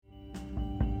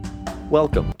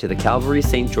Welcome to the Calvary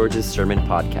St. George's Sermon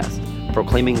Podcast,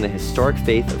 proclaiming the historic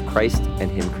faith of Christ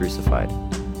and Him crucified.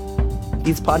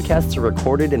 These podcasts are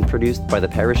recorded and produced by the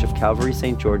parish of Calvary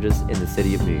St. George's in the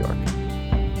city of New York.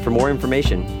 For more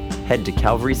information, head to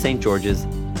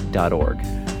calvarystgeorges.org.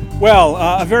 Well,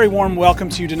 a very warm welcome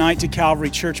to you tonight to Calvary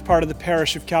Church, part of the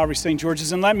parish of Calvary St.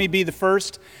 George's. And let me be the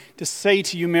first to say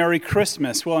to you Merry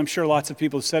Christmas. Well, I'm sure lots of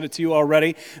people have said it to you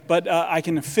already, but I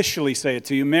can officially say it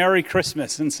to you, Merry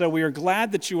Christmas. And so we are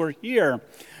glad that you are here.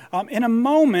 In a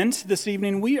moment this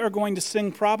evening, we are going to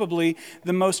sing probably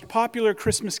the most popular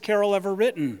Christmas carol ever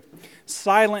written,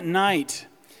 Silent Night.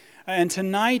 And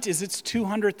tonight is its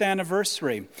 200th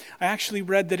anniversary. I actually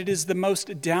read that it is the most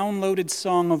downloaded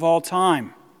song of all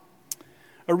time.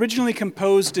 Originally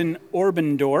composed in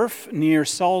Oberndorf, near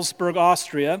Salzburg,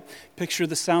 Austria, picture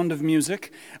the sound of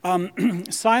music,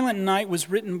 Silent Night was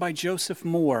written by Joseph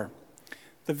Moore,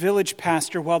 the village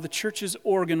pastor, while the church's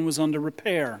organ was under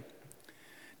repair.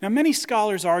 Now, many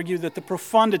scholars argue that the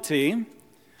profundity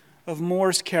of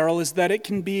Moore's carol is that it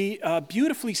can be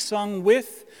beautifully sung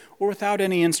with or without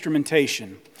any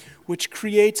instrumentation, which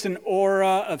creates an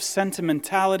aura of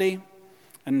sentimentality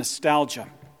and nostalgia.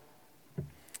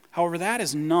 However, that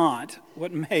is not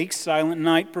what makes Silent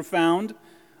Night profound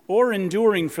or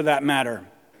enduring for that matter.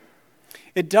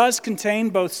 It does contain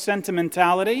both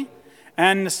sentimentality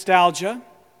and nostalgia,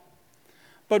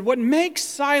 but what makes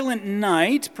Silent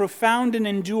Night profound and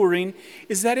enduring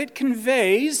is that it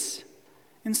conveys,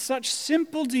 in such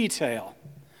simple detail,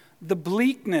 the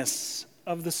bleakness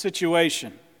of the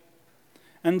situation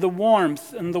and the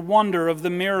warmth and the wonder of the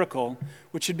miracle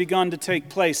which had begun to take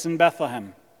place in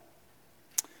Bethlehem.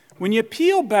 When you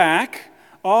peel back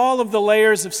all of the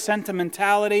layers of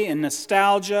sentimentality and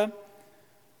nostalgia,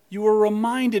 you are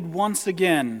reminded once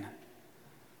again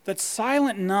that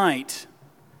Silent Night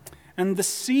and the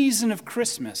season of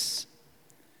Christmas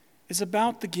is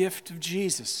about the gift of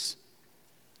Jesus,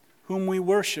 whom we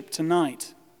worship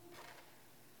tonight.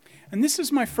 And this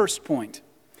is my first point.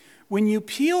 When you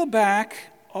peel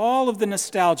back all of the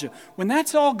nostalgia, when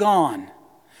that's all gone,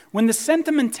 when the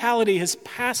sentimentality has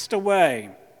passed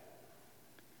away,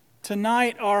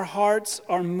 tonight our hearts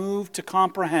are moved to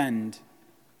comprehend,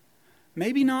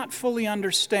 maybe not fully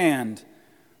understand,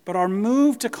 but are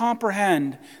moved to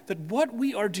comprehend that what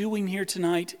we are doing here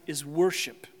tonight is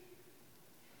worship.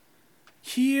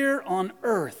 Here on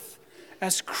earth,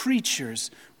 as creatures,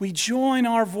 we join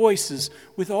our voices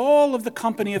with all of the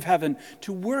company of heaven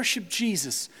to worship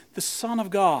Jesus, the Son of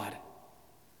God,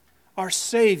 our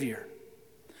Savior,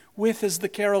 with, as the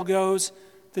carol goes,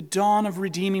 the dawn of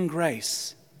redeeming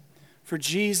grace. For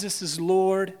Jesus is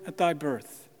Lord at thy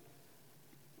birth.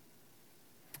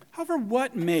 However,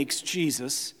 what makes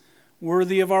Jesus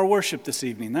worthy of our worship this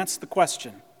evening? That's the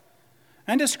question.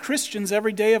 And as Christians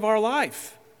every day of our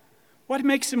life, what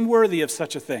makes him worthy of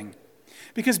such a thing?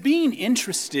 Because being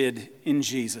interested in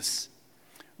Jesus,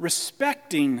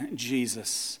 respecting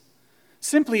Jesus,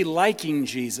 simply liking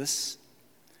Jesus,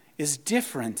 is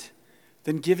different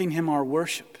than giving him our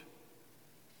worship.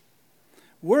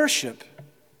 Worship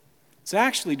is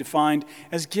actually defined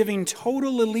as giving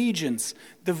total allegiance,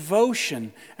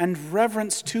 devotion, and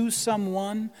reverence to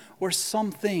someone or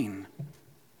something.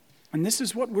 And this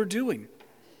is what we're doing.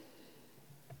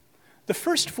 The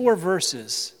first 4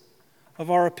 verses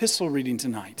of our epistle reading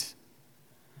tonight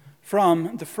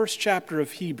from the first chapter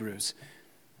of Hebrews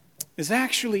is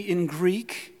actually in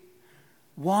Greek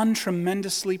one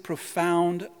tremendously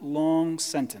profound long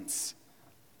sentence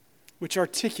which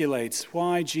articulates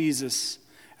why Jesus,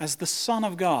 as the Son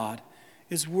of God,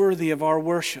 is worthy of our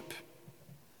worship.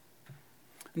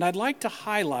 And I'd like to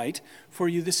highlight for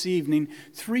you this evening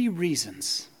 3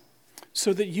 reasons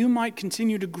so that you might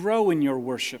continue to grow in your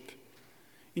worship,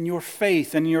 in your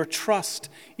faith and your trust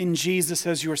in Jesus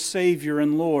as your Savior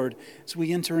and Lord as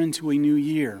we enter into a new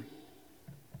year.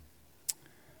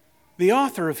 The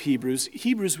author of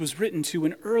Hebrews was written to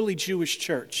an early Jewish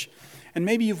church. And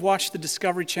maybe you've watched the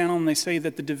Discovery Channel and they say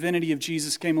that the divinity of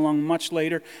Jesus came along much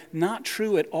later. Not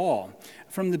true at all.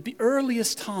 From the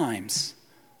earliest times,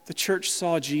 the church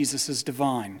saw Jesus as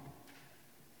divine.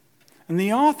 And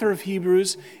the author of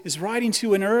Hebrews is writing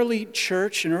to an early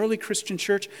church, an early Christian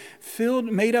church,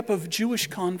 made up of Jewish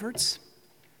converts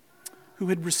who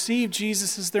had received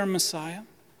Jesus as their Messiah.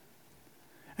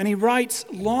 And he writes,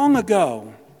 long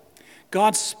ago,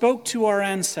 God spoke to our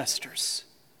ancestors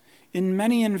in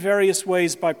many and various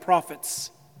ways by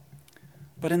prophets.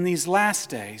 But in these last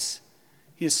days,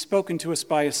 he has spoken to us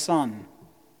by his Son.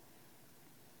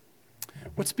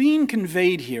 What's being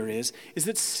conveyed here is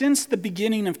that since the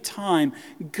beginning of time,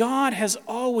 God has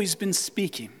always been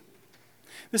speaking.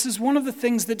 This is one of the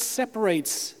things that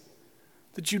separates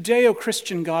the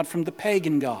Judeo-Christian God from the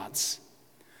pagan gods.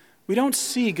 We don't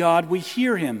see God, we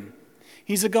hear him.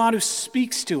 He's a God who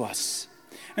speaks to us.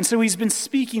 And so he's been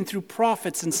speaking through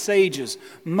prophets and sages.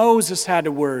 Moses had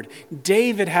a word.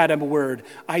 David had a word.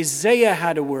 Isaiah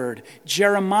had a word.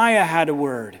 Jeremiah had a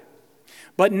word.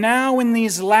 But now in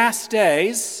these last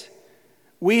days,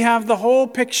 we have the whole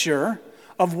picture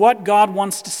of what God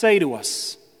wants to say to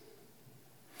us.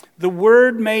 The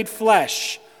Word made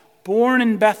flesh, born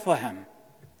in Bethlehem,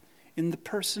 in the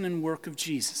person and work of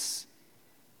Jesus.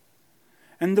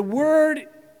 And the Word,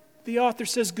 the author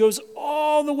says, goes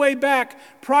all the way back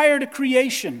prior to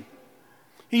creation.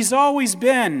 He's always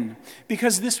been,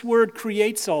 because this Word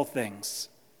creates all things.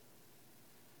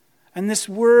 And this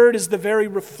Word is the very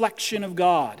reflection of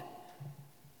God.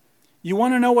 You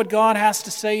want to know what God has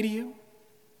to say to you?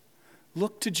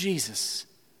 Look to Jesus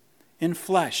in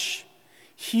flesh.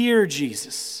 Hear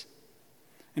Jesus.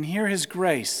 And hear his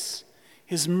grace,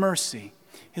 his mercy,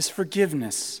 his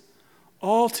forgiveness,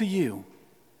 all to you.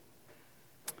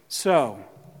 So,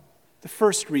 the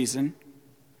first reason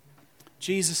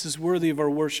Jesus is worthy of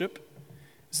our worship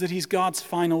is that he's God's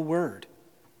final word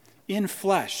in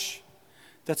flesh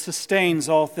that sustains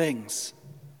all things.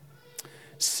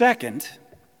 Second,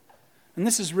 and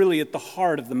this is really at the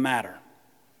heart of the matter,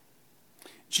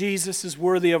 Jesus is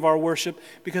worthy of our worship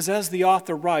because, as the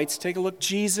author writes, take a look,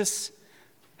 Jesus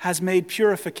has made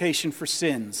purification for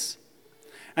sins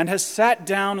and has sat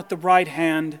down at the right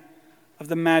hand of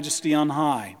the Majesty on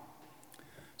high.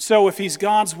 So if he's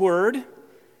God's word,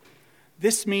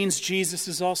 this means Jesus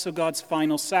is also God's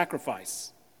final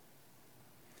sacrifice.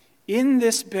 In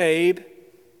this babe's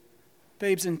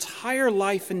entire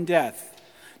life and death,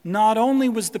 not only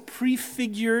was the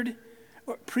prefigured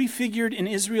in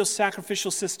Israel's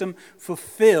sacrificial system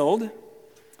fulfilled,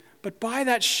 but by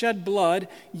that shed blood,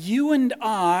 you and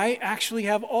I actually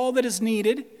have all that is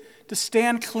needed to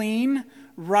stand clean,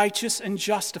 righteous, and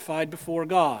justified before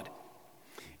God.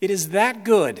 It is that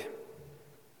good.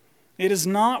 It is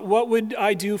not what would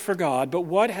I do for God, but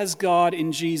what has God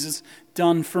in Jesus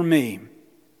done for me.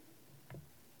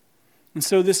 And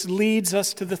so this leads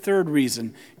us to the third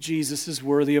reason Jesus is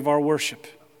worthy of our worship.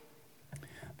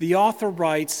 The author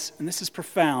writes, and this is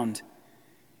profound,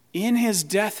 in his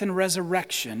death and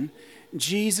resurrection,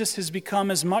 Jesus has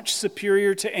become as much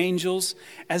superior to angels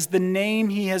as the name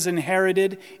he has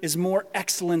inherited is more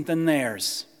excellent than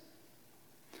theirs.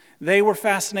 They were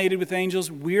fascinated with angels.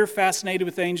 We're fascinated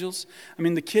with angels. I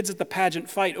mean, the kids at the pageant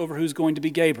fight over who's going to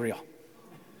be Gabriel.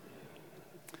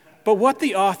 But what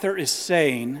the author is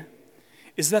saying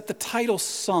is that the title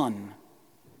Son,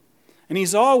 and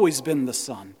he's always been the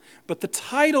Son, but the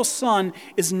title Son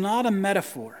is not a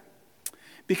metaphor.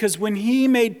 Because when he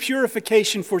made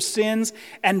purification for sins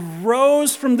and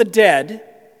rose from the dead,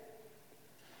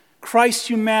 Christ's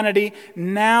humanity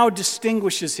now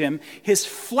distinguishes him. His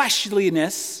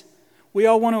fleshliness, we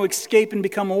all want to escape and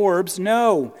become orbs.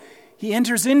 No, he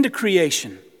enters into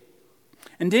creation.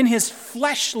 And in his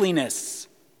fleshliness,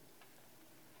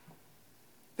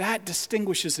 that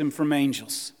distinguishes him from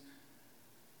angels.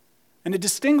 And it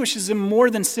distinguishes him more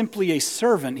than simply a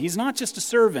servant. He's not just a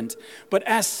servant, but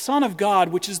as Son of God,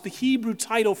 which is the Hebrew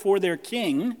title for their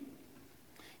king,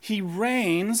 he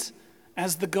reigns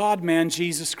as the God-man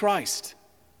Jesus Christ.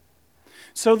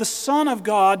 So the Son of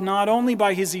God, not only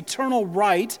by his eternal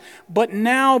right, but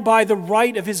now by the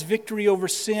right of his victory over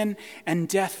sin and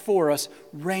death for us,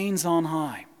 reigns on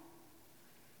high.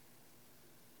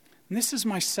 And this is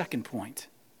my second point.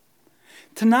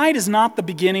 Tonight is not the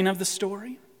beginning of the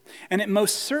story. And it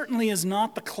most certainly is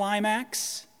not the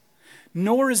climax,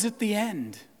 nor is it the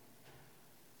end.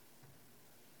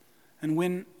 And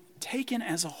when taken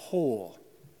as a whole,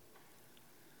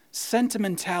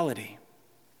 sentimentality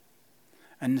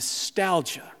and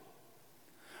nostalgia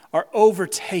are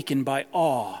overtaken by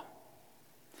awe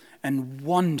and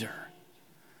wonder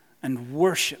and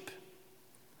worship.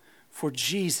 For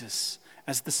Jesus,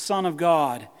 as the Son of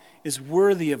God, is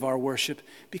worthy of our worship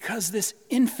because this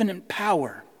infinite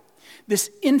power, this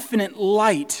infinite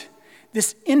light,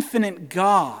 this infinite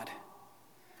God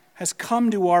has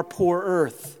come to our poor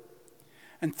earth,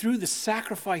 and through the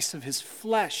sacrifice of his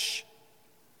flesh,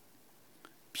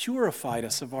 purified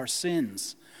us of our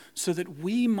sins so that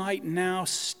we might now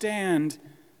stand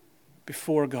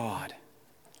before God,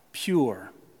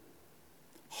 pure,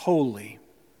 holy,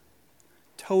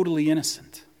 totally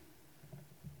innocent.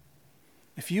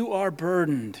 If you are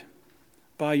burdened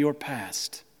by your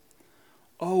past,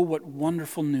 oh, what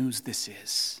wonderful news this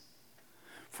is.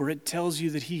 For it tells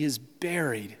you that he has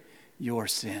buried your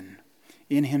sin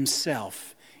in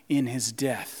himself, in his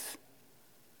death.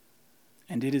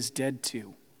 and it is dead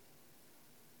too.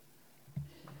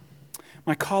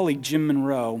 My colleague Jim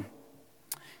Monroe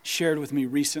shared with me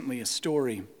recently a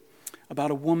story about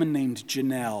a woman named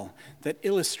Janelle that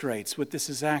illustrates what this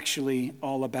is actually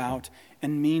all about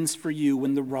and means for you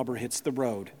when the rubber hits the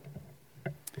road.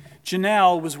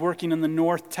 Janelle was working in the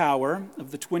North Tower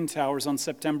of the Twin Towers on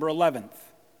September 11th.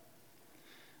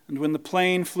 And when the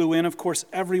plane flew in, of course,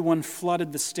 everyone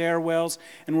flooded the stairwells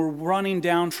and were running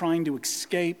down trying to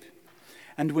escape.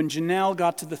 And when Janelle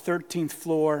got to the 13th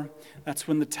floor, that's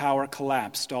when the tower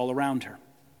collapsed all around her.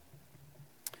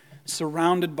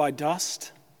 Surrounded by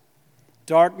dust,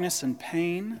 darkness, and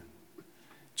pain,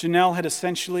 Janelle had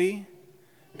essentially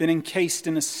been encased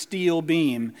in a steel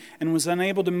beam and was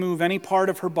unable to move any part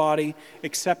of her body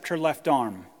except her left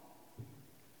arm.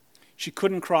 She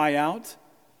couldn't cry out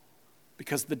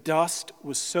because the dust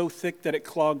was so thick that it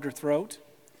clogged her throat.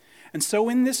 And so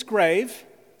in this grave,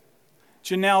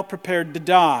 Janelle prepared to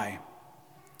die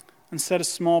and said a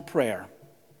small prayer.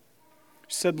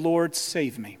 She said, "Lord,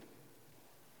 save me."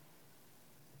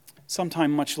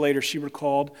 Sometime much later, she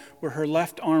recalled where her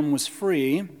left arm was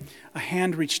free, a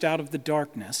hand reached out of the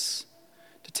darkness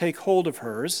to take hold of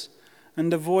hers,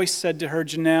 and a voice said to her,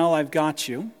 "Janelle, I've got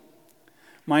you.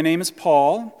 My name is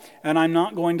Paul, and I'm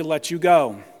not going to let you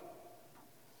go."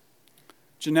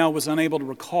 Janelle was unable to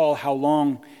recall how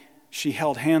long she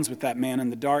held hands with that man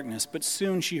in the darkness, but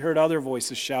soon she heard other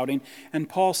voices shouting, and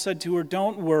Paul said to her,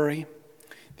 "Don't worry,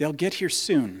 they'll get here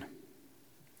soon."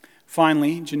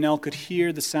 Finally, Janelle could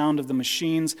hear the sound of the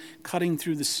machines cutting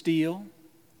through the steel.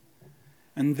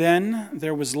 And then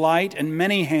there was light and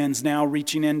many hands now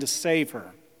reaching in to save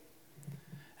her.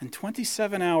 And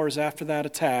 27 hours after that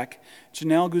attack,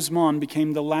 Janelle Guzman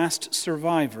became the last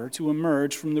survivor to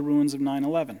emerge from the ruins of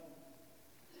 9/11.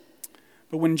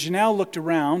 But when Janelle looked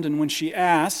around and when she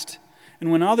asked,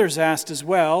 and when others asked as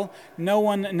well, no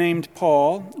one named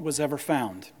Paul was ever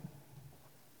found.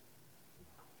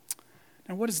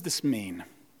 Now, what does this mean?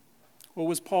 Well,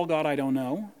 was Paul God? I don't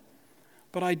know.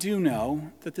 But I do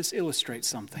know that this illustrates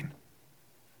something.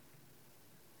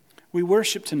 We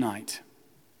worship tonight.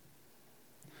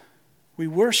 We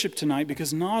worship tonight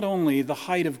because not only the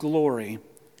height of glory,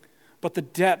 but the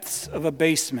depths of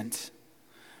abasement.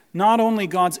 Not only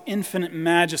God's infinite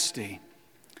majesty,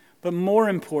 but more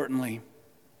importantly,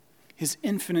 his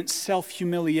infinite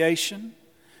self-humiliation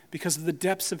because of the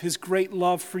depths of his great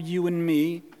love for you and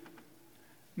me,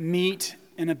 meet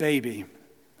in a baby,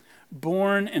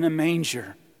 born in a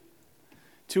manger,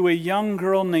 to a young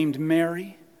girl named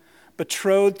Mary,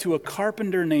 betrothed to a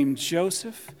carpenter named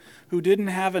Joseph, who didn't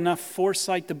have enough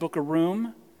foresight to book a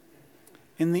room,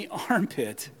 in the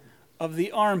armpit of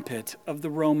the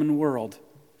Roman world.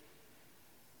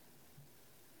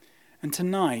 And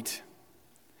tonight,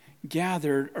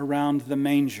 gathered around the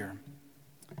manger,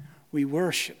 we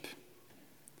worship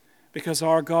because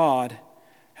our God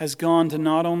has gone to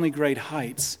not only great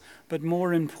heights, but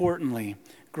more importantly,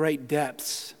 great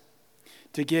depths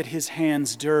to get his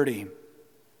hands dirty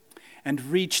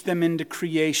and reach them into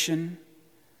creation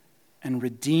and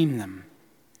redeem them.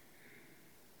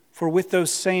 For with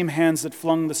those same hands that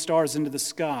flung the stars into the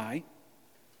sky,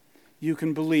 you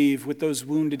can believe with those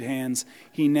wounded hands,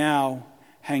 he now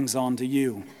hangs on to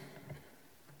you.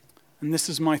 And this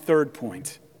is my third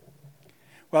point.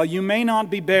 While you may not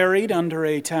be buried under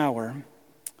a tower,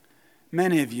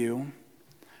 many of you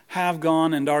have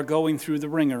gone and are going through the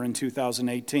ringer in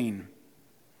 2018.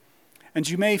 And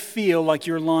you may feel like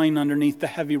you're lying underneath the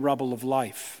heavy rubble of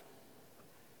life.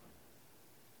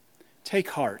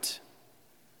 Take heart.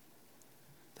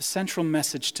 The central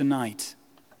message tonight,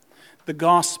 the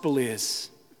gospel is,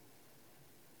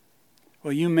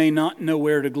 while you may not know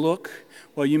where to look,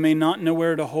 while you may not know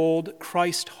where to hold,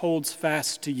 Christ holds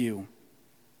fast to you.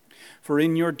 For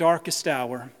in your darkest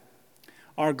hour,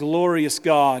 our glorious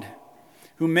God,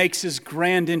 who makes his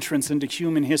grand entrance into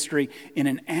human history in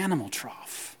an animal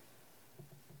trough,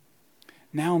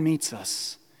 now meets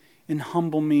us in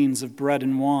humble means of bread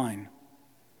and wine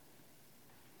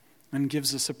and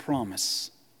gives us a promise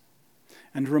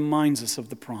and reminds us of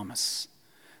the promise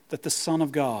that the Son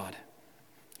of God,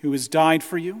 who has died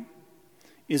for you,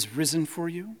 is risen for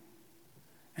you,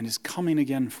 and is coming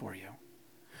again for you.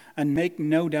 And make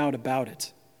no doubt about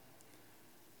it,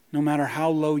 no matter how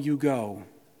low you go,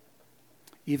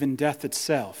 even death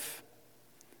itself,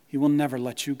 he will never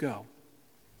let you go.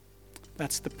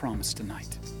 That's the promise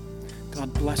tonight.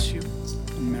 God bless you,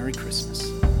 and Merry Christmas.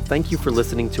 Thank you for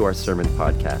listening to our sermon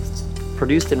podcast,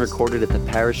 produced and recorded at the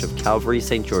parish of Calvary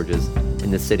St. George's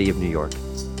in the city of New York.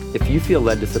 If you feel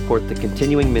led to support the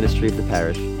continuing ministry of the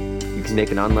parish, you can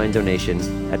make an online donation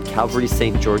at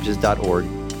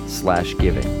calvarystgeorges.org/give.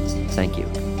 giving. Thank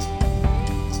you.